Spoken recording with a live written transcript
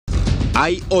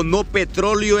¿Hay o no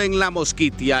petróleo en la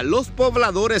Mosquitia? Los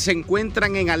pobladores se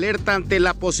encuentran en alerta ante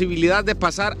la posibilidad de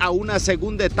pasar a una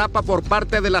segunda etapa por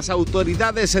parte de las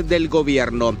autoridades del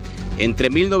gobierno. Entre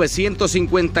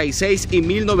 1956 y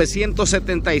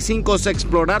 1975 se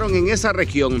exploraron en esa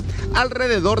región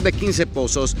alrededor de 15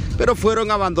 pozos, pero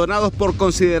fueron abandonados por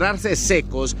considerarse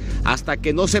secos. Hasta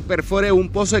que no se perfore un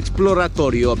pozo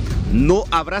exploratorio, no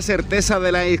habrá certeza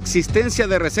de la existencia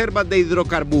de reservas de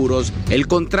hidrocarburos. El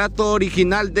contrato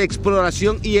original de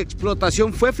exploración y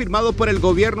explotación fue firmado por el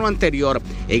gobierno anterior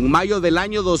en mayo del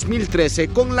año 2013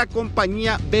 con la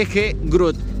compañía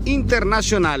GRATIS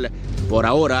Internacional. Por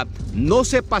ahora, no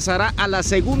se pasará a la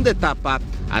segunda etapa,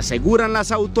 aseguran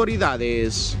las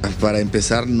autoridades. Para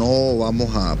empezar, no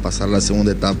vamos a pasar la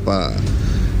segunda etapa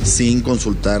sin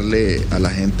consultarle a la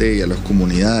gente y a las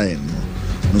comunidades,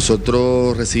 ¿no?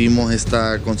 Nosotros recibimos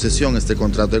esta concesión, este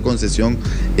contrato de concesión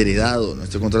heredado.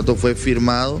 Nuestro contrato fue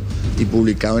firmado y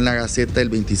publicado en la Gaceta el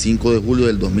 25 de julio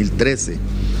del 2013.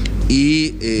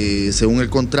 Y según el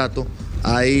contrato,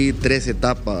 hay 3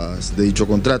 etapas de dicho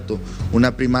contrato,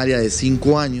 una primaria de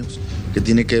 5 años que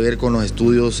tiene que ver con los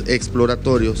estudios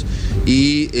exploratorios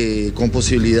y con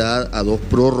posibilidad a 2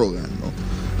 prórrogas, ¿no?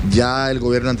 Ya el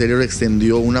gobierno anterior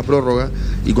extendió una prórroga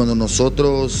y cuando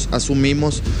nosotros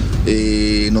asumimos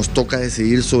nos toca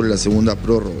decidir sobre la segunda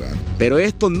prórroga. Pero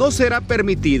esto no será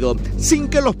permitido sin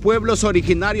que los pueblos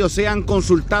originarios sean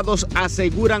consultados,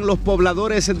 aseguran los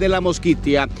pobladores de la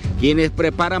Mosquitia, quienes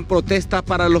preparan protestas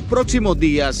para los próximos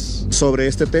días. Sobre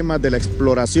este tema de la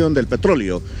exploración del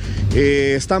petróleo,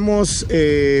 estamos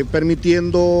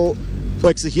permitiendo o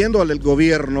exigiendo al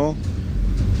gobierno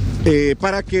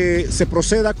para que se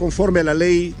proceda conforme a la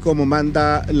ley como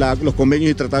manda los convenios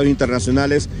y tratados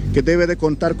internacionales, que debe de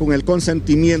contar con el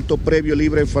consentimiento previo,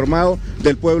 libre e informado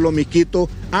del pueblo miskito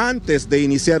antes de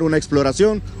iniciar una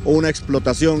exploración o una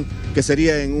explotación que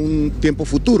sería en un tiempo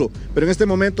futuro. Pero en este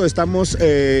momento estamos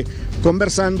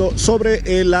conversando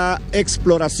sobre la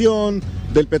exploración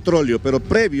del petróleo, pero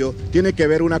previo tiene que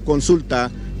haber una consulta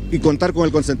y contar con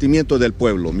el consentimiento del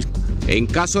pueblo. En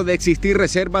caso de existir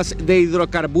reservas de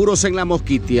hidrocarburos en la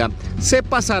Mosquitia, se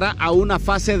pasará a una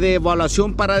fase de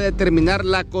evaluación para determinar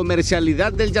la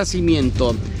comercialidad del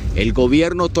yacimiento. El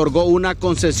gobierno otorgó una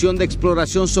concesión de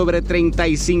exploración sobre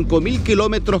 35.000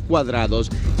 kilómetros cuadrados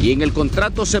y en el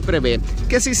contrato se prevé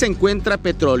que si se encuentra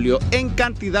petróleo en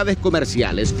cantidades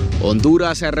comerciales,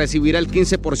 Honduras recibirá el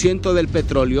 15% del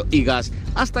petróleo y gas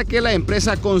hasta que la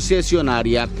empresa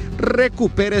concesionaria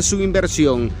recupere su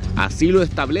inversión. Así lo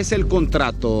establece el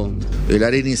contrato. El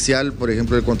área inicial, por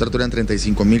ejemplo, del contrato eran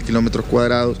 35.000 kilómetros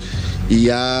cuadrados y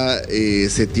ya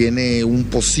se tiene un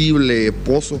posible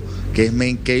pozo que es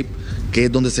Main Cape, que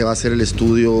es donde se va a hacer el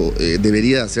estudio,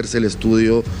 debería hacerse el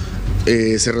estudio.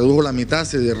 Se redujo la mitad,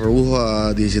 se redujo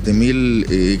a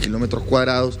 17.000 kilómetros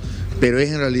cuadrados, pero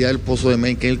es en realidad el pozo de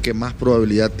Main Cape el que más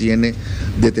probabilidad tiene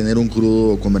de tener un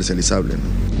crudo comercializable,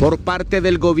 ¿no? Por parte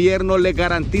del gobierno le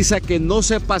garantiza que no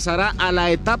se pasará a la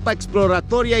etapa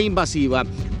exploratoria e invasiva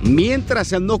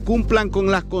mientras no cumplan con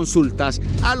las consultas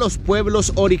a los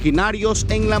pueblos originarios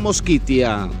en la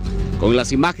Mosquitia. Con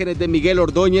las imágenes de Miguel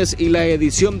Ordóñez y la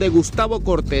edición de Gustavo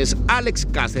Cortés, Alex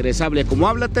Cáceres, Hable como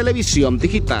habla, Televisión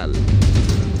Digital.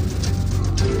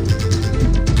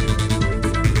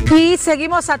 Y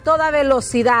seguimos a toda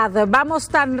velocidad. Vamos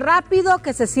tan rápido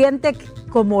que se siente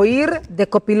como ir de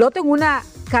copiloto en una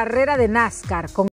carrera de NASCAR.